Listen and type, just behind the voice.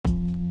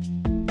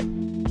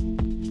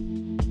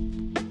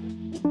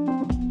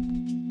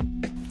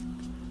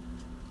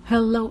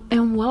Hello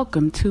and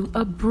welcome to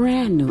a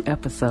brand new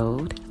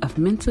episode of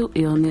Mental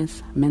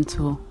Illness,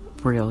 Mental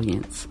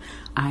Brilliance.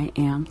 I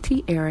am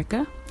T.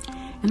 Erica,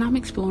 and I'm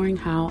exploring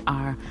how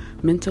our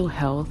mental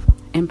health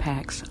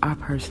impacts our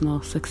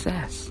personal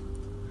success.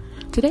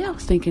 Today I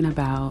was thinking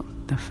about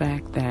the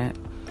fact that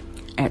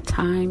at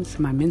times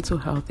my mental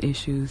health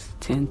issues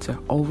tend to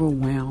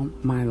overwhelm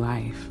my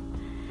life.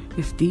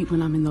 It's deep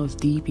when I'm in those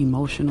deep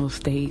emotional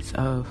states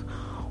of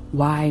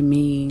why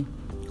me?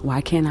 Why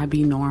can't I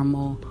be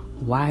normal?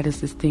 Why does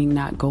this thing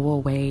not go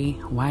away?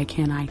 Why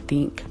can't I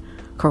think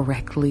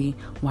correctly?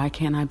 Why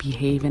can't I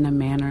behave in a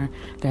manner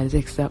that is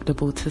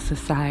acceptable to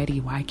society?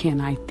 Why can't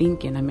I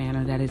think in a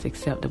manner that is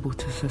acceptable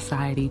to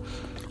society?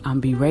 I'm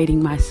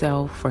berating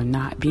myself for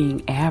not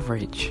being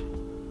average.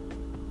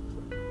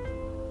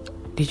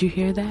 Did you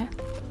hear that?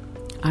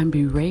 I'm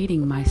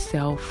berating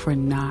myself for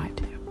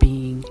not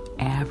being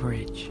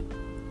average.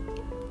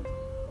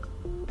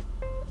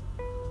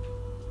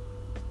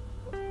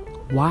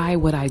 Why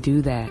would I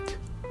do that?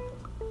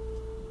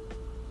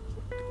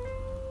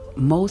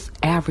 Most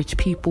average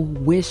people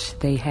wish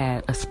they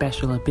had a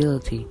special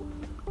ability.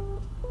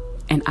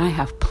 And I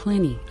have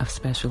plenty of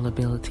special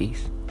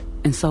abilities.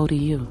 And so do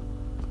you.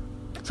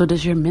 So do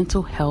your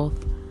mental health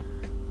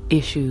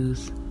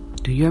issues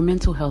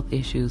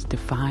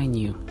define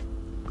you?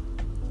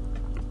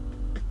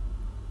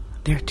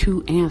 There are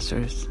two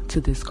answers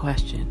to this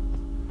question.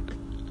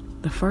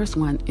 The first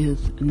one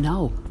is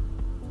no.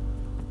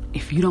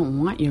 If you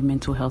don't want your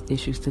mental health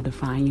issues to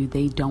define you,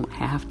 they don't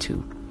have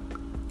to.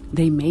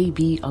 They may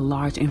be a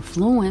large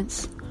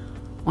influence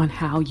on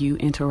how you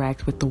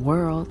interact with the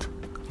world,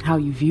 how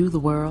you view the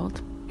world,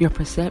 your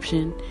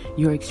perception,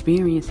 your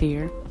experience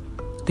here.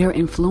 They're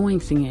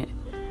influencing it,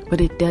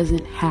 but it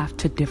doesn't have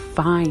to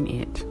define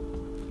it.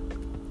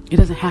 It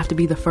doesn't have to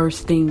be the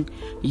first thing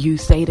you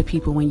say to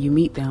people when you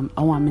meet them,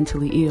 oh, I'm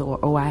mentally ill, or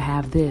oh, I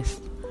have this,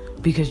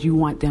 because you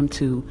want them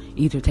to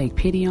either take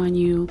pity on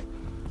you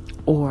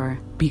or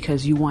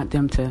because you want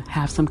them to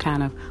have some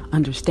kind of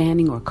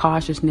understanding or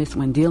cautiousness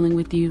when dealing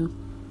with you.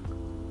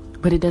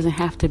 But it doesn't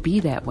have to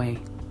be that way.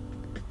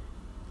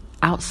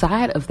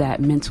 Outside of that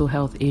mental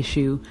health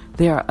issue,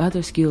 there are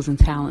other skills and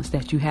talents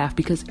that you have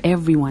because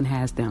everyone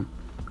has them.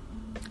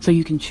 So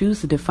you can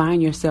choose to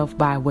define yourself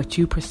by what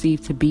you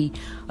perceive to be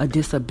a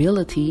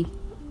disability,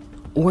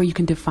 or you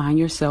can define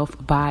yourself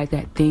by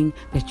that thing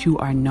that you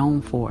are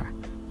known for.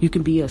 You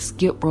can be a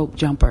skip rope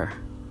jumper.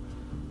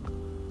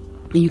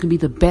 And you can be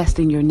the best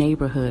in your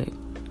neighborhood.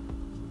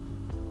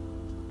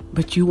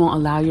 But you won't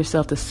allow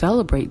yourself to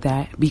celebrate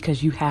that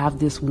because you have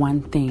this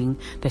one thing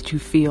that you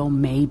feel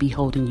may be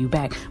holding you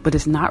back. But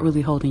it's not really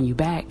holding you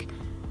back.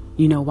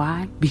 You know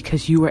why?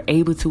 Because you were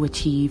able to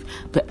achieve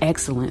the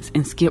excellence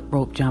in skip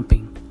rope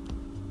jumping.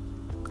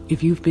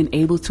 If you've been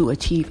able to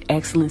achieve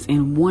excellence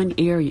in one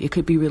area, it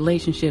could be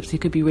relationships,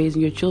 it could be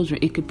raising your children,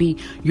 it could be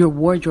your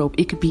wardrobe,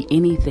 it could be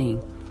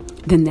anything.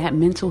 Then that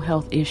mental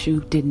health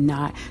issue did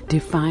not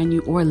define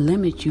you or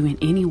limit you in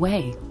any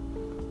way.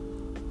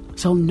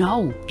 So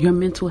no, your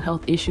mental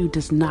health issue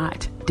does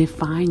not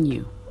define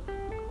you.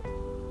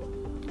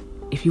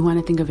 If you want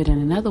to think of it in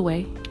another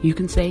way, you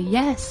can say,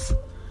 yes,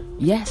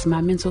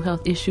 my mental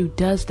health issue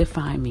does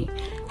define me.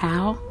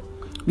 How?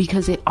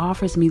 Because it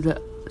offers me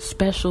the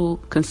special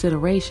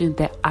consideration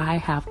that I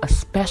have a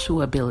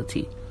special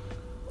ability.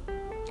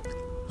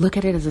 Look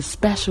at it as a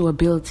special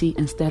ability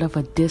instead of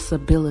a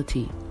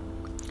disability.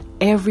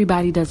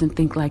 Everybody doesn't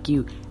think like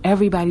you.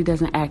 Everybody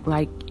doesn't act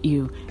like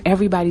you.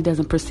 Everybody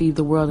doesn't perceive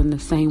the world in the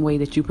same way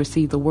that you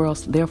perceive the world.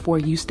 So therefore,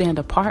 you stand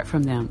apart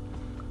from them.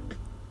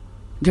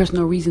 There's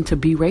no reason to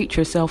berate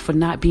yourself for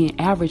not being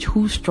average.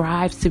 Who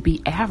strives to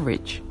be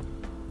average?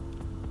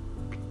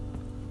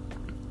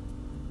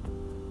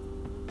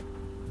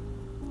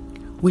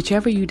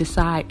 Whichever you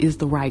decide is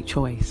the right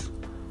choice.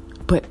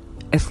 But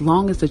as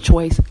long as the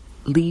choice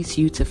leads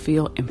you to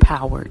feel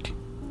empowered.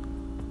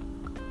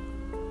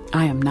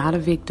 I am not a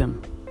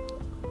victim.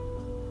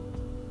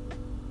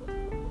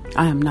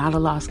 I am not a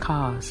lost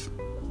cause.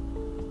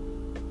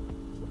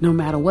 No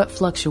matter what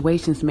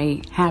fluctuations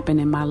may happen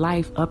in my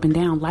life, up and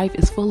down, life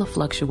is full of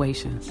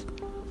fluctuations.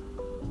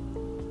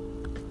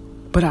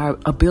 But our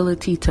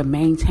ability to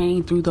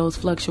maintain through those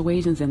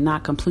fluctuations and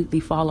not completely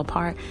fall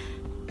apart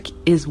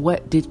is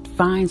what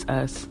defines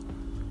us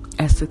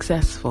as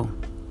successful.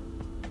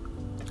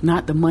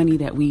 Not the money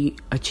that we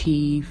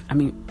achieve,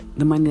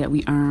 the money that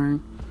we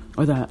earn,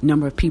 or the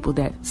number of people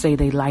that say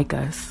they like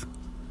us.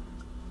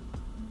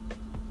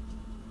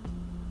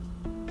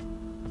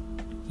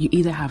 You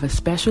either have a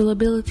special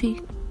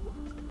ability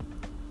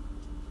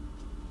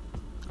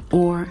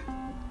or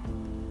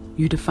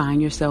you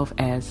define yourself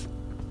as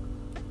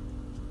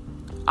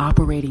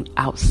operating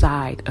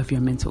outside of your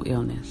mental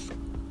illness.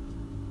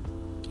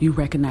 You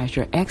recognize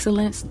your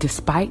excellence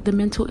despite the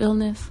mental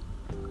illness,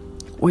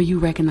 or you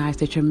recognize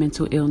that your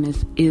mental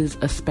illness is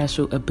a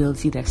special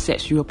ability that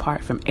sets you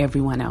apart from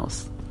everyone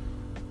else.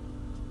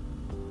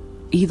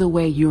 Either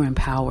way, you're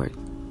empowered.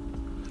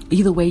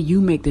 Either way, you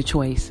make the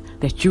choice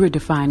that you're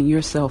defining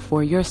yourself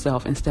for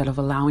yourself instead of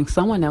allowing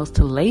someone else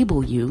to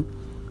label you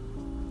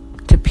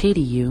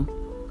pity you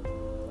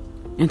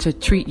and to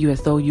treat you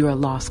as though you're a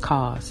lost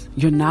cause.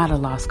 You're not a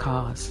lost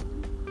cause.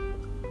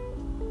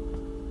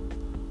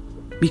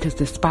 Because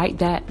despite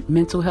that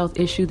mental health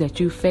issue that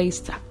you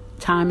faced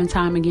time and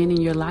time again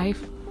in your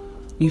life,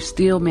 you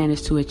still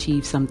managed to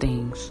achieve some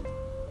things.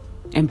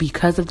 And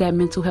because of that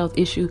mental health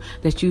issue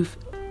that you've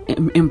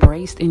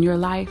embraced in your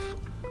life,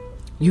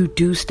 you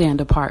do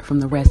stand apart from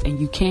the rest, and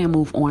you can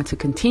move on to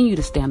continue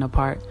to stand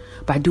apart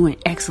by doing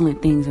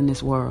excellent things in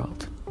this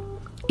world.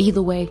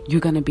 Either way, you're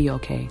going to be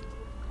okay.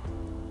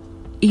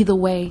 Either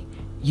way,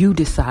 you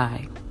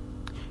decide.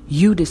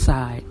 You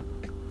decide.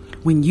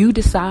 When you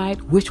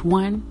decide which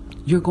one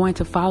you're going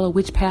to follow,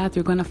 which path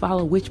you're going to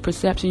follow, which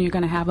perception you're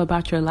going to have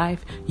about your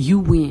life, you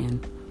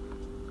win.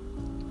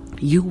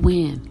 You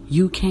win.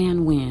 You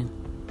can win.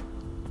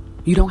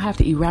 You don't have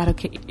to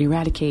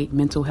eradicate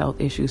mental health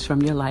issues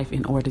from your life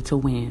in order to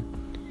win.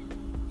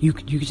 You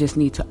just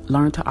need to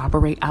learn to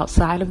operate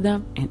outside of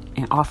them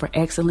and offer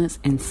excellence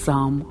in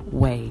some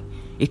way.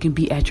 It can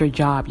be at your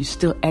job. You're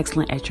still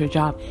excellent at your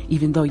job,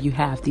 even though you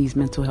have these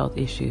mental health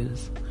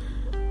issues.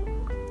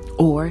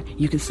 Or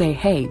you can say,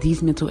 hey,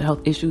 these mental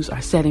health issues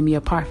are setting me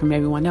apart from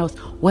everyone else.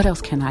 What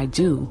else can I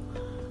do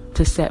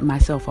to set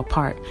myself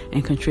apart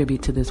and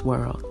contribute to this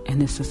world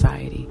and this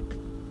society?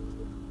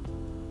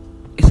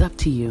 It's up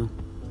to you.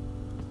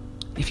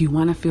 If you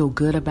want to feel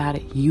good about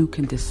it, you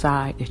can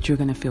decide that you're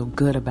going to feel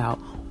good about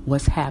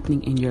what's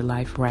happening in your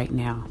life right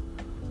now.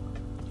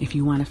 If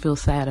you want to feel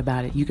sad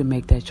about it, you can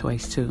make that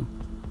choice too.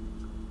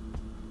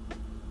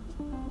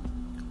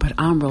 But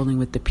I'm rolling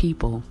with the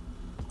people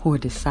who are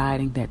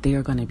deciding that they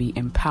are going to be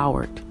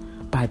empowered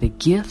by the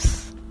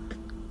gifts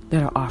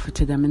that are offered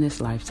to them in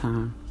this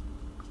lifetime.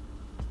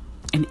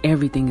 And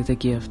everything is a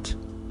gift.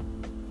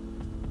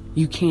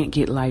 You can't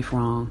get life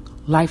wrong.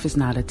 Life is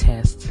not a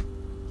test.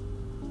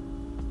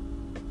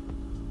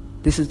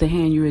 This is the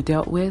hand you were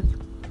dealt with.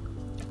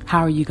 How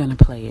are you going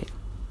to play it?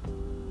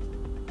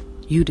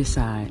 You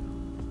decide.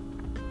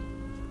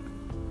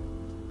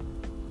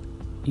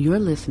 You're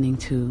listening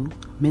to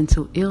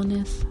Mental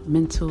Illness,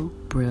 Mental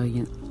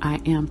Brilliance.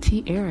 I am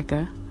T.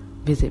 Erica.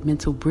 Visit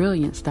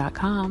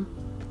mentalbrilliance.com,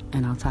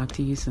 and I'll talk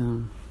to you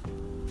soon.